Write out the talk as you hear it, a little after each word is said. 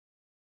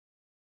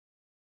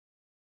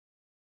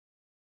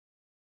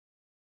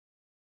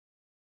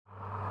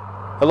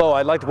Hello,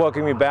 I'd like to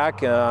welcome you back.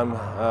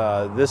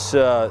 This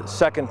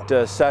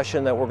second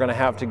session that we're going to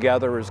have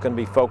together is going to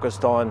be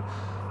focused on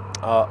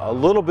a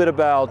little bit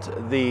about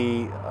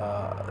the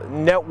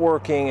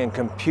networking and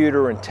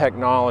computer and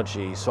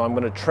technology. So I'm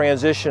going to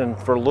transition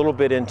for a little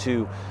bit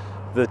into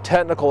the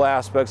technical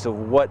aspects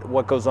of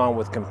what goes on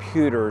with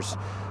computers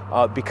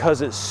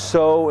because it's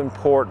so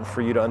important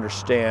for you to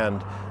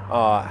understand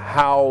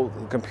how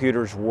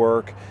computers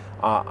work.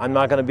 I'm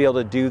not going to be able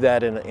to do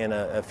that in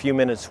a few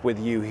minutes with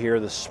you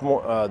here this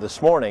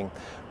morning,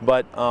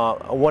 but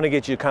I want to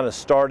get you kind of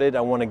started.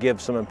 I want to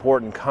give some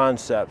important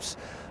concepts.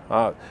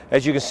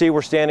 As you can see,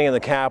 we're standing in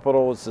the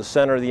Capitol. It's the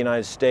center of the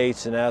United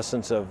States, in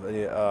essence of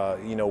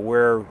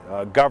where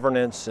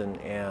governance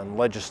and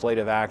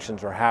legislative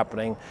actions are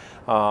happening.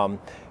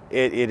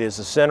 It is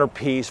a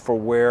centerpiece for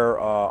where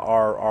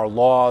our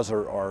laws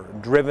are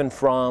driven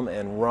from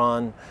and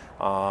run.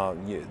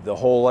 The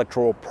whole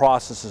electoral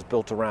process is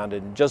built around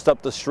it. And just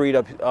up the street,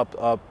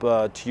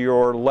 up to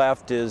your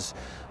left, is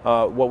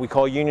what we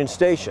call Union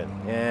Station,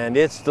 and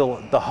it's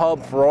the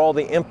hub for all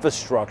the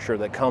infrastructure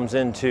that comes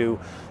into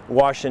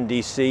Washington,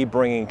 D.C.,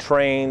 bringing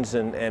trains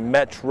and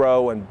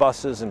metro and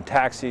buses and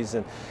taxis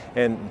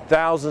and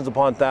thousands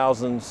upon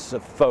thousands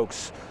of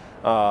folks.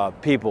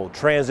 People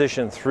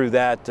transition through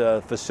that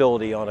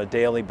facility on a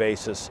daily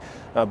basis,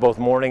 both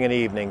morning and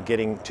evening,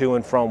 getting to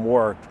and from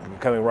work,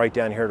 coming right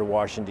down here to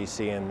Washington,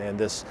 D.C. and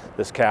this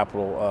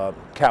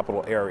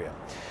capital area.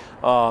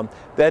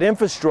 That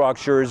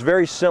infrastructure is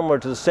very similar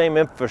to the same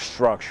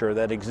infrastructure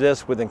that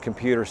exists within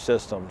computer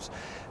systems.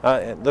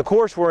 The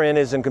course we're in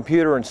is in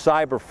computer and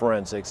cyber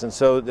forensics, and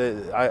so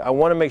I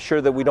want to make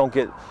sure that we don't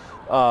get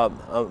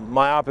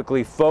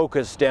myopically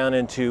focused down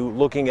into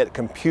looking at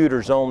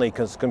computers only,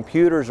 because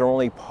computers are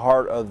only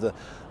part of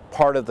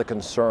the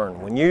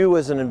concern. When you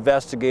as an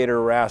investigator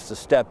are asked to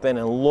step in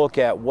and look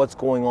at what's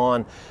going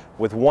on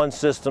with one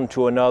system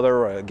to another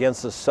or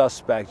against a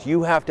suspect,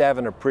 you have to have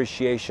an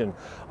appreciation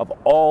of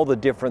all the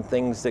different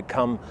things that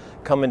come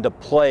into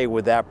play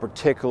with that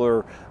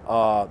particular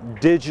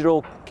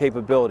digital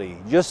capability.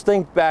 Just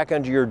think back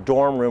into your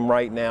dorm room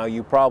right now.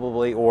 You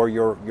probably, or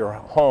your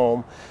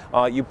home,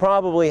 you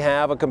probably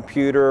have a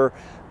computer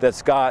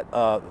that's got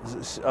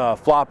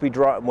floppy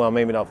drive, well,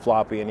 maybe not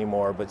floppy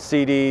anymore, but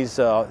CDs,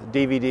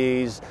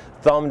 DVDs,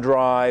 thumb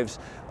drives.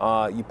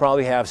 You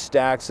probably have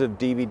stacks of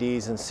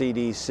DVDs and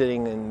CDs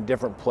sitting in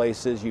different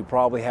places. You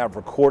probably have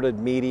recorded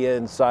media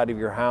inside of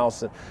your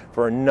house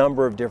for a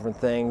number of different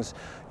things.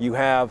 You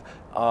have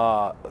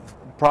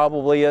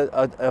probably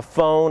a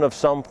phone of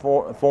some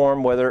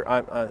form, whether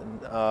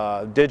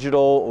digital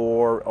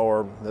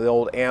or the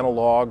old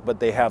analog, but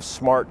they have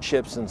smart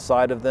chips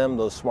inside of them.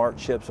 Those smart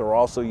chips are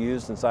also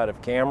used inside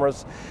of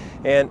cameras.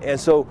 And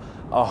so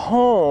a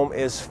home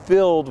is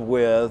filled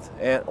with,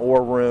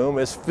 or room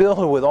is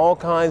filled with all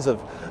kinds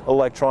of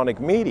electronic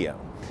media.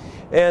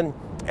 And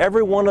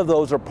every one of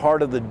those are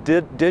part of the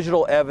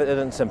digital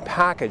evidence and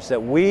package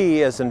that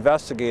we as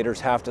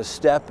investigators have to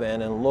step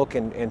in and look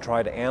and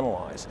try to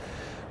analyze.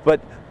 But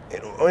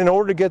in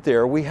order to get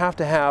there, we have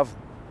to have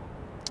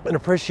an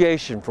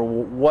appreciation for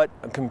what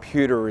a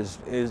computer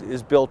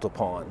is built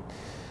upon.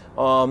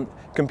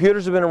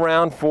 Computers have been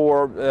around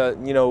for,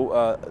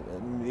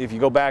 if you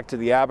go back to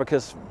the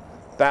abacus,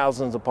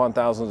 thousands upon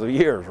thousands of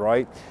years,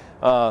 right?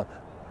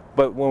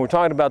 But when we're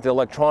talking about the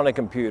electronic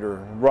computer,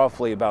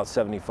 roughly about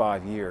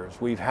 75 years.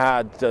 We've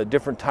had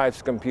different types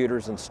of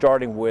computers, and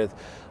starting with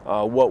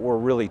what were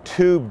really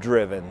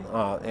tube-driven.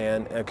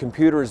 And a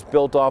computer is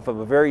built off of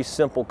a very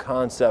simple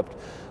concept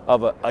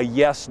of a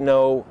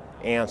yes-no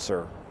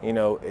answer. You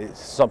know,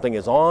 something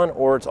is on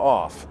or it's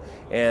off.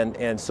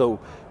 And so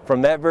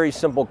from that very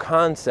simple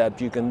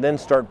concept, you can then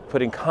start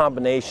putting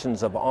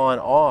combinations of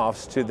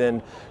on-offs to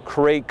then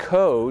create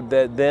code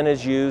that then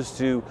is used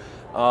to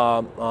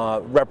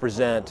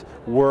represent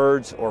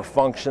words or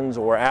functions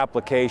or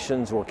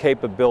applications or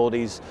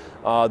capabilities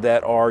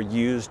that are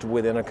used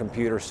within a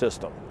computer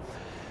system.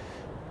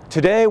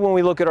 Today, when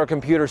we look at our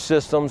computer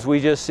systems, we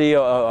just see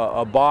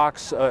a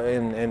box,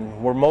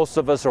 and where most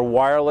of us are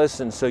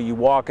wireless, and so you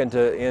walk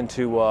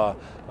into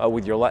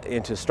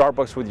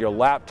Starbucks with your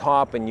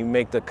laptop and you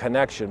make the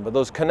connection. But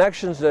those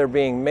connections that are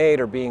being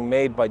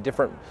made by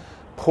different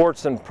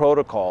ports and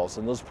protocols,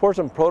 and those ports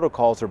and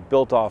protocols are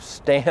built off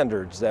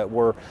standards that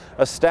were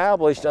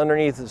established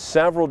underneath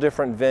several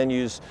different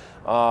venues,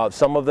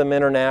 some of them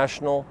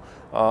international,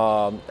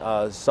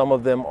 some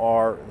of them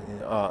are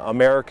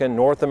American,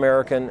 North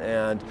American,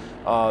 and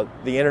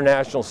the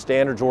International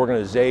Standards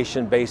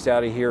Organization based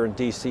out of here in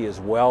DC as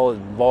well,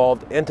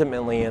 involved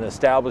intimately in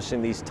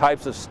establishing these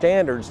types of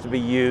standards to be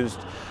used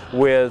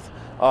with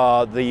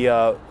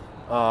the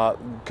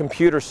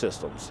computer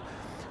systems.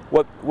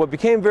 What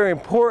became very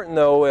important,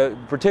 though,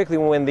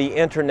 particularly when the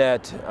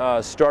internet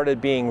started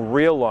being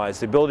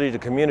realized, the ability to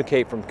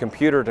communicate from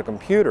computer to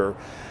computer,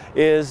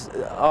 is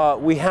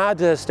we had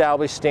to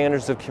establish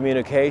standards of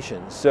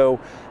communication. So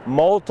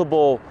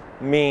multiple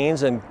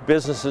means, and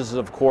businesses,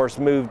 of course,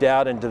 moved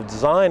out into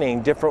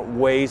designing different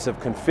ways of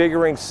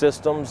configuring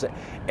systems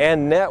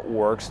and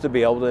networks to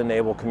be able to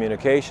enable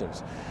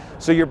communications.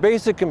 So your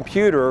basic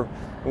computer,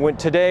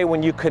 today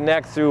when you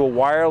connect through a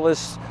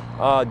wireless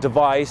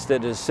device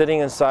that is sitting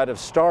inside of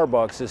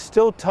Starbucks, is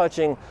still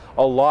touching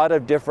a lot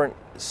of different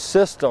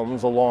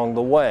systems along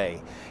the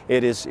way.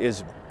 It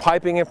is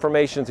piping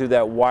information through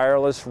that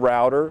wireless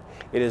router.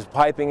 It is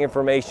piping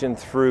information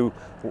through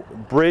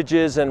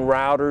bridges and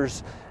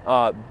routers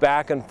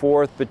back and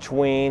forth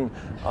between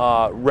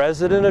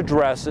resident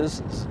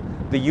addresses.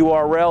 The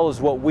URL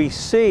is what we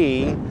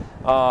see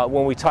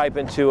when we type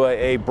into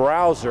a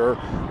browser,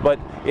 but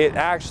it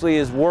actually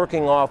is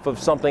working off of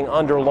something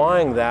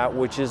underlying that,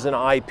 which is an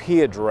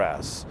IP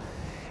address.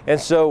 And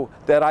so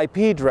that IP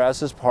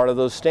address is part of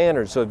those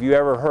standards. So if you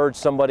ever heard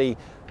somebody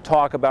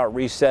talk about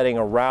resetting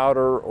a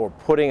router or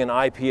putting an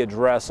IP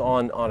address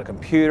on a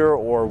computer,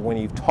 or when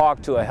you've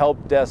talked to a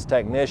help desk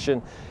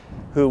technician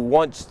who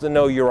wants to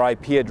know your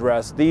IP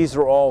address, these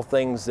are all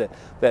things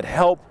that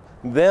help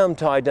them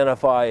to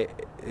identify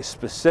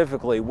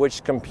specifically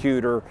which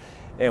computer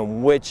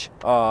and which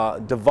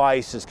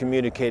device is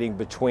communicating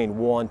between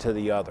one to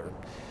the other.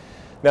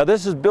 Now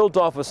this is built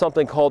off of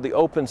something called the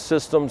Open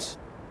Systems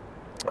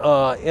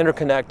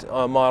Interconnect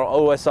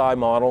model, OSI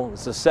model.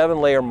 It's a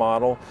 7-layer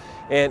model,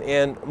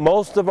 and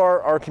most of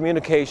our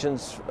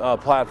communications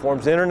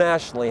platforms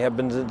internationally have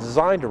been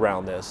designed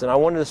around this. And I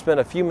wanted to spend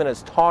a few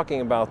minutes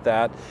talking about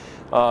that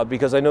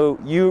because I know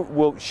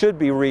you should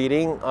be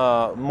reading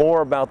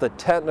more about the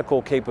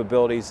technical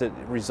capabilities that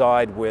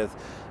reside with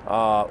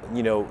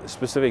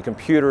specific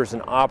computers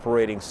and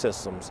operating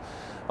systems.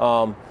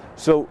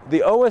 So the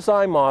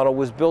OSI model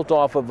was built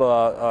off of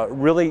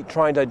really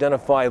trying to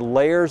identify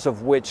layers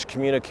of which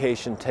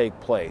communication take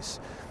place.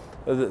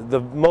 The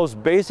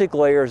most basic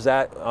layers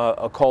that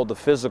are called the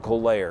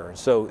physical layer.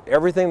 So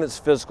everything that's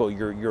physical,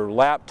 your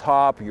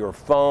laptop, your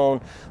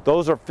phone,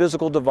 those are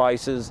physical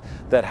devices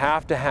that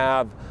have to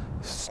have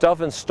stuff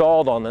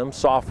installed on them,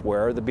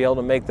 software, to be able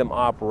to make them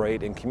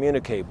operate and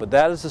communicate. But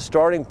that is the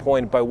starting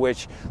point by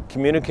which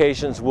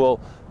communications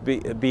will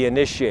be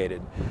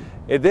initiated.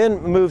 It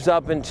then moves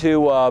up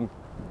into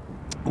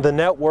the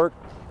network,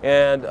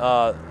 and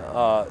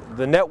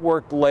the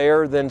network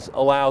layer then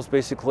allows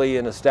basically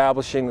in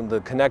establishing the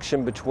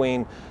connection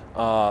between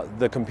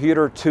the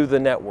computer to the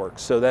network.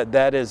 So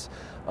that is,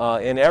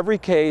 in every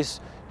case,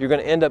 you're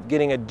going to end up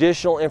getting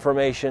additional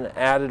information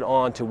added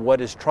on to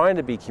what is trying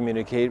to be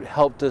communicated,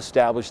 help to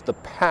establish the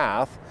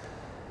path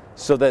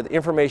so that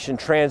information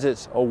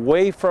transits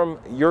away from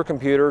your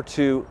computer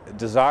to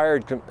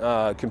desired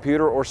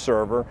computer or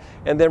server,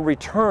 and then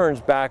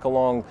returns back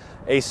along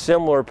a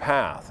similar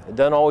path. It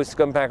doesn't always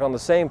come back on the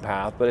same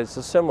path, but it's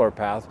a similar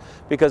path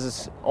because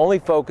it's only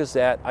focused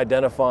at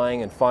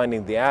identifying and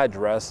finding the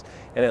address,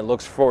 and it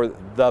looks for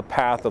the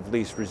path of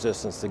least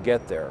resistance to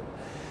get there.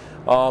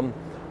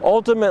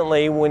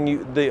 Ultimately, when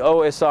the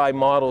OSI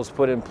model is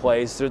put in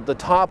place, the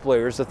top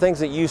layers, the things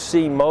that you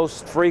see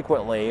most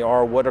frequently,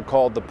 are what are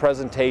called the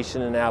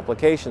presentation and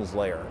applications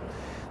layer.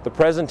 The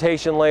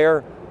presentation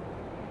layer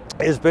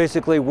is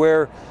basically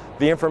where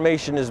the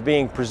information is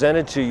being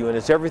presented to you, and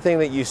it's everything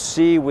that you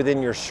see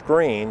within your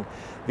screen.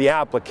 The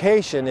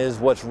application is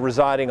what's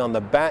residing on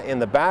in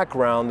the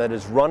background that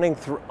is running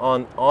through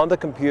on the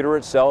computer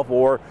itself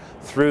or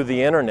through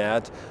the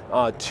internet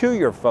to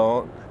your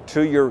phone,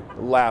 to your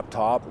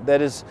laptop,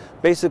 that is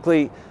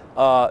basically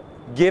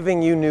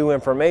giving you new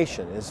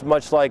information. It's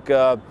much like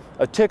a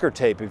ticker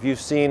tape. If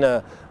you've seen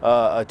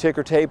a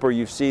ticker tape, or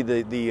you see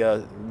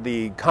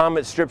the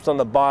comment strips on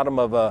the bottom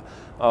of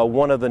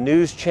one of the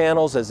news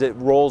channels as it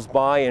rolls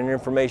by and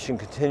information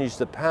continues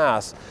to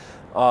pass,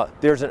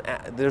 there's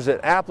an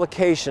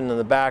application in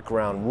the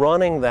background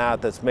running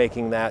that's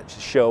making that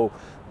show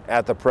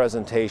at the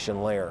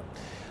presentation layer.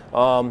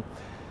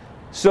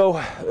 So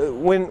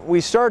when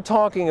we start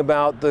talking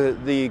about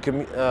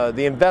the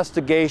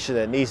investigation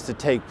that needs to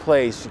take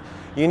place,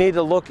 you need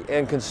to look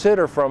and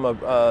consider from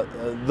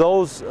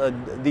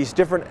these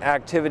different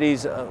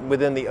activities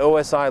within the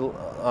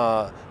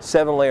OSI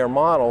 7-layer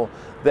model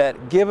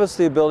that give us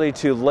the ability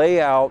to lay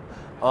out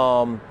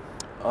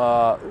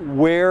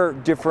where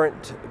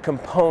different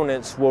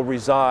components will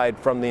reside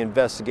from the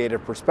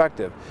investigative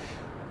perspective.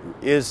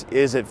 Is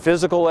it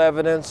physical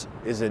evidence?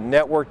 Is it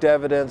networked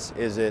evidence?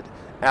 Is it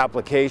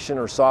application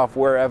or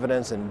software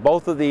evidence? And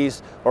both of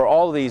these, or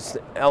all of these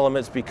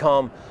elements,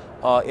 become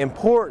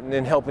important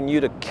in helping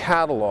you to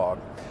catalog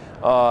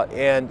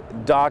and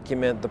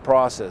document the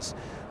process.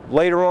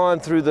 Later on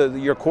through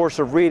your course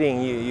of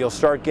reading, you'll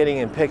start getting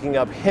and picking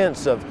up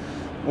hints of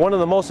one of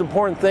the most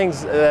important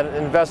things that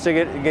an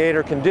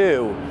investigator can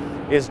do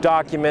is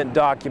document,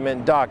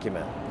 document,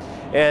 document.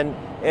 And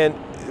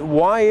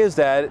why is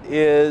that?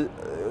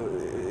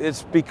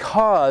 It's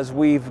because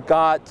we've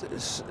got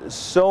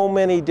so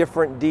many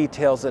different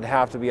details that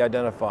have to be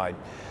identified.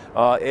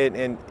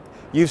 And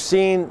you've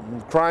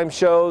seen crime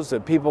shows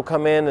that people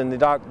come in and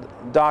they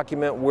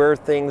document where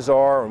things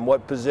are and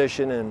what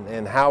position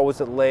and how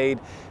was it laid.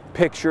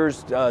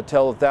 Pictures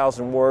tell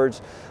 1,000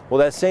 words. Well,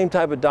 that same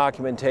type of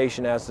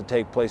documentation has to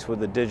take place with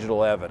the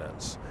digital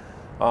evidence.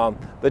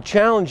 The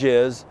challenge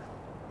is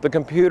the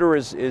computer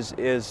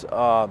is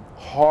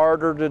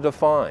harder to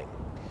define.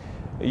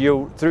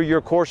 Through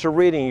your course of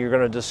reading, you're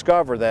going to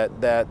discover that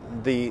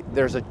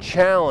there's a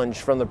challenge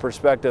from the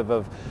perspective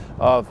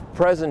of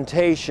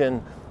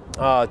presentation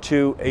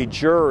to a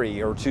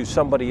jury or to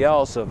somebody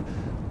else of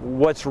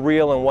what's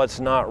real and what's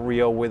not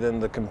real within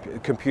the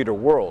computer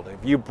world.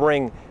 If you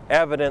bring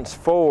evidence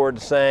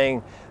forward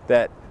saying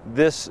that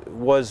this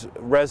was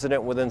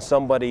resident within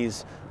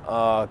somebody's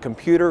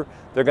computer,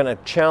 they're going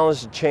to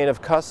challenge the chain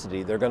of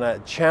custody. They're going to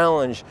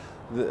challenge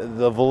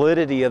the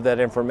validity of that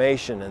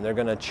information, and they're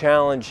going to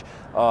challenge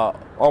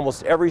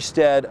almost every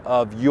step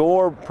of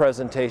your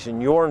presentation,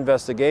 your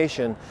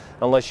investigation,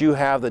 unless you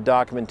have the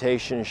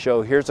documentation and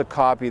show, here's a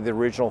copy of the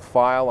original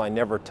file, I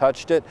never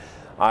touched it.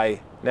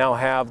 I now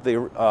have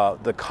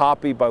the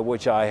copy by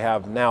which I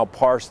have now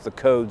parsed the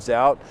codes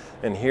out,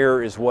 and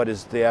here is what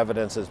is the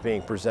evidence that's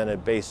being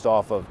presented based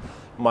off of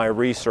my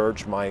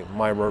research,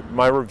 my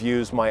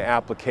reviews, my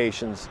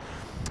applications,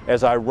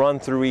 as I run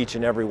through each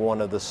and every one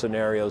of the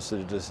scenarios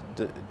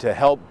to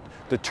help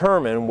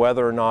determine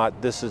whether or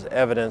not this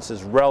evidence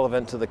is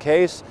relevant to the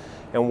case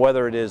and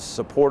whether it is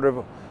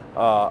supportive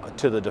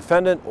to the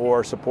defendant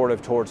or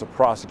supportive towards a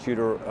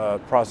prosecutor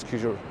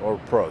or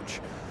approach.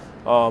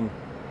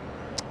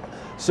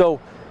 So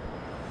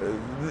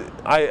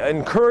I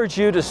encourage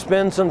you to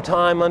spend some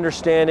time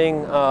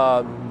understanding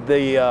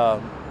the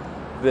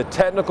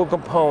technical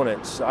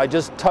components. I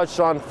just touched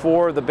on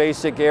 4 of the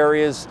basic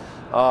areas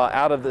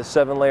out of the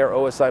 7-layer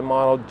OSI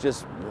model,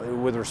 just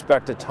with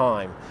respect to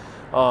time.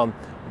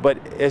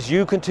 But as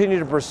you continue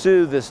to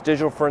pursue this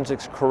digital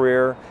forensics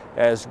career,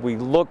 as we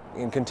look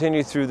and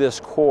continue through this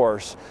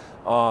course,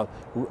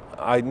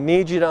 I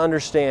need you to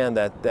understand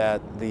that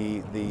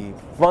the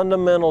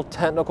fundamental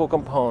technical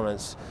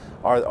components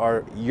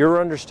are your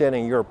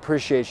understanding, your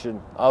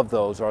appreciation of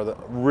those are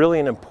really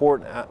an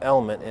important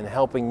element in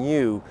helping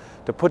you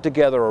to put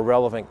together a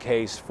relevant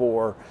case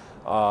for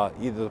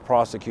either the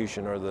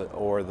prosecution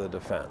or the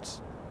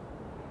defense.